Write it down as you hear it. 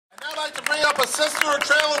sister of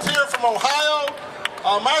Trailers here from Ohio,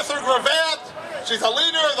 Martha Grevatt. She's a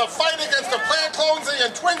leader of the fight against the plant closing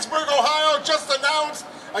in Twinsburg, Ohio, just announced.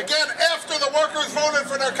 Again, after the workers voted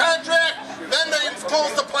for their contract, then they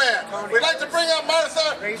closed the plant. We'd like to bring up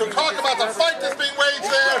Martha to talk about the fight that's being waged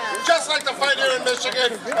there, just like the fight here in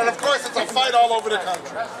Michigan, and of course it's a fight all over the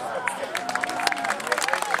country.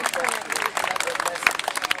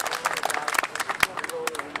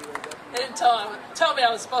 They didn't tell me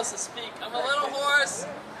I was supposed to speak. I'm a little hoarse,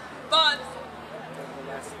 but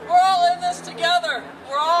we're all in this together.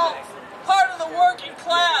 We're all part of the working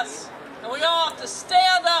class, and we all have to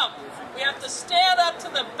stand up. We have to stand up to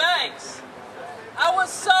the banks. I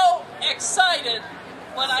was so excited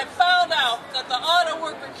when I found out that the Auto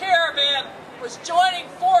Worker Caravan was joining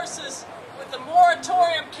forces with the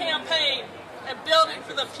moratorium campaign and Building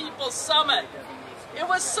for the People's Summit. It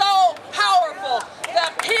was so powerful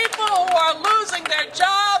that people who are losing their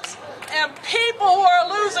jobs and people who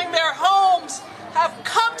are losing their homes have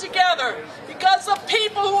come together, because the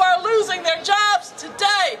people who are losing their jobs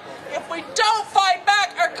today, if we don't fight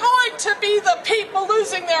back, are going to be the people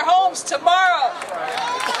losing their homes tomorrow.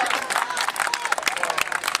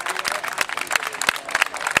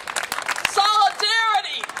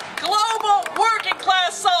 Solidarity, global working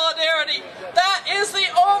class solidarity, that is the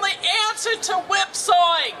only answer to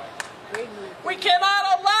whipsawing. We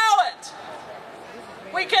cannot allow it.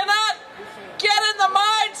 We cannot get in the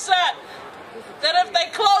mindset that if they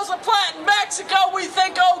close a plant in Mexico, we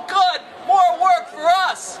think, oh good, more work for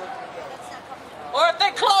us. Or if they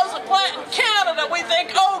close a plant in Canada, we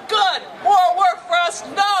think, oh good, more work for us.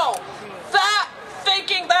 No, that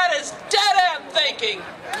thinking, that is dead-end thinking.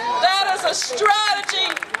 That is a strategy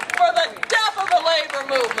for the death of the labor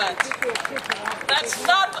movement. That's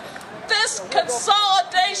not, this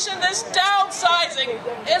consolidation, this downsizing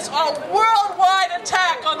is a worldwide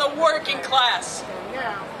attack on the working class.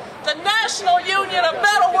 The National Union of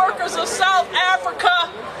Metal Workers of South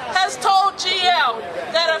Africa has told GM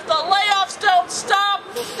that if the layoffs don't stop,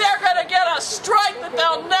 they're going to get a strike that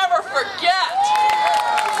they'll never forget.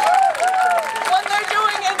 What they're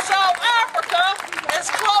doing in South Africa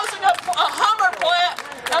is closing a Hummer plant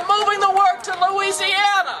and moving the work to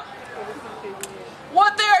Louisiana.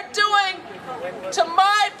 What they're doing to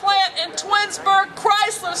my plant in Twinsburg,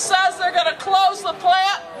 Chrysler says they're going to close the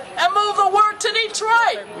plant and move the work to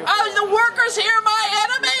Detroit. Are the workers here my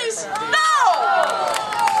enemies? No!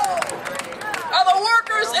 Are the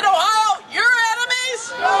workers in Ohio your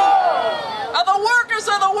enemies? No! Are the workers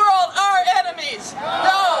of the world our enemies?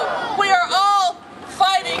 No! We are all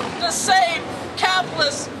fighting the same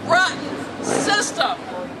capitalist, rotten system.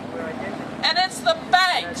 And it's the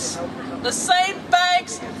banks, the same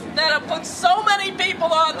banks that have put so many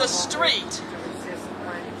people on the street.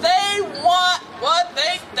 They want what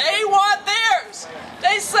they want theirs.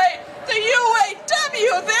 They say, the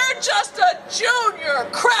UAW, they're just a junior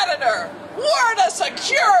creditor. We're the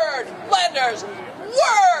secured lenders.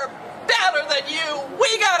 We're better than you.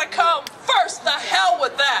 We gotta come first. The hell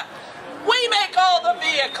with that. We make all the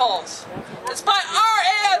vehicles. It's by our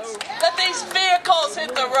hands that these vehicles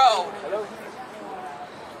hit the road.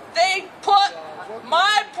 They put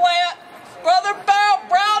my plant, Brother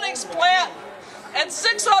Browning's plant, and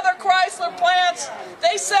 6 other Chrysler plants.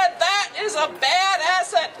 They said that is a bad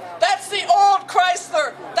asset. That's the old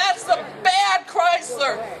Chrysler. That's the bad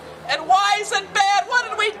Chrysler. And why is it bad? What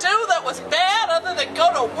did we do that was bad other than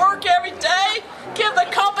go to work every day? Give the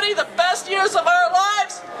company the best years of our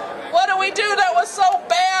lives? What did we do that was so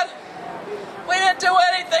bad? We didn't do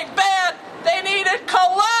anything bad. They needed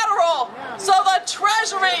collateral so the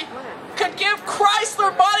Treasury could give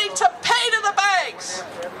Chrysler money to pay to the banks.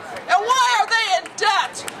 And why are they in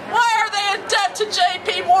debt? Why are they in debt to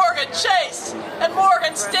J.P. Morgan Chase and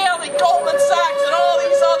Morgan Stanley, Goldman Sachs, and all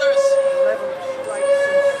these others?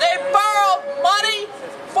 They borrowed money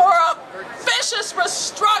for a vicious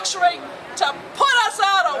restructuring to put us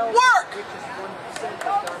out of work.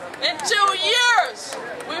 In 2 years,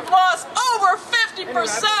 we've lost over 50%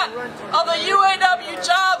 of the UAW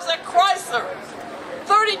jobs at Chrysler,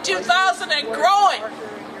 32,000 and growing.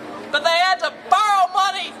 But they had to borrow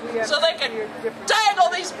money so they could dangle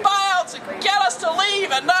these buyouts and get us to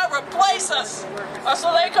leave and not replace us, or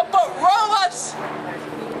so they could put robots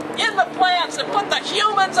in the plants and put the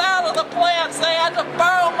humans out of the plants. They had to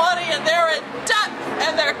borrow money, and they're in debt,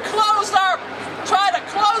 and they're trying to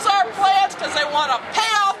close our plants because they want to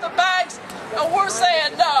pay off the banks, and we're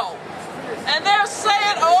saying no. And they're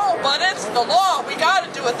saying, oh, but it's the law. We got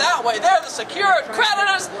to do it that way. They're the secured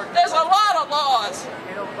creditors. There's a lot of laws.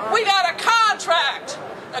 We got a contract.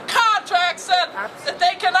 The contract said that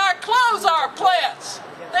they cannot close our plants.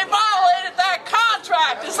 They violated that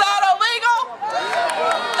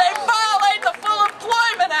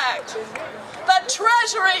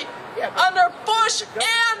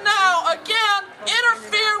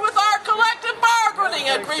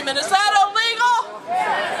employment. Is that illegal?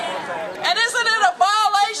 And isn't it a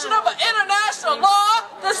violation of an international law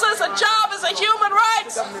that says a job is a human right?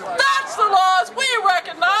 That's the law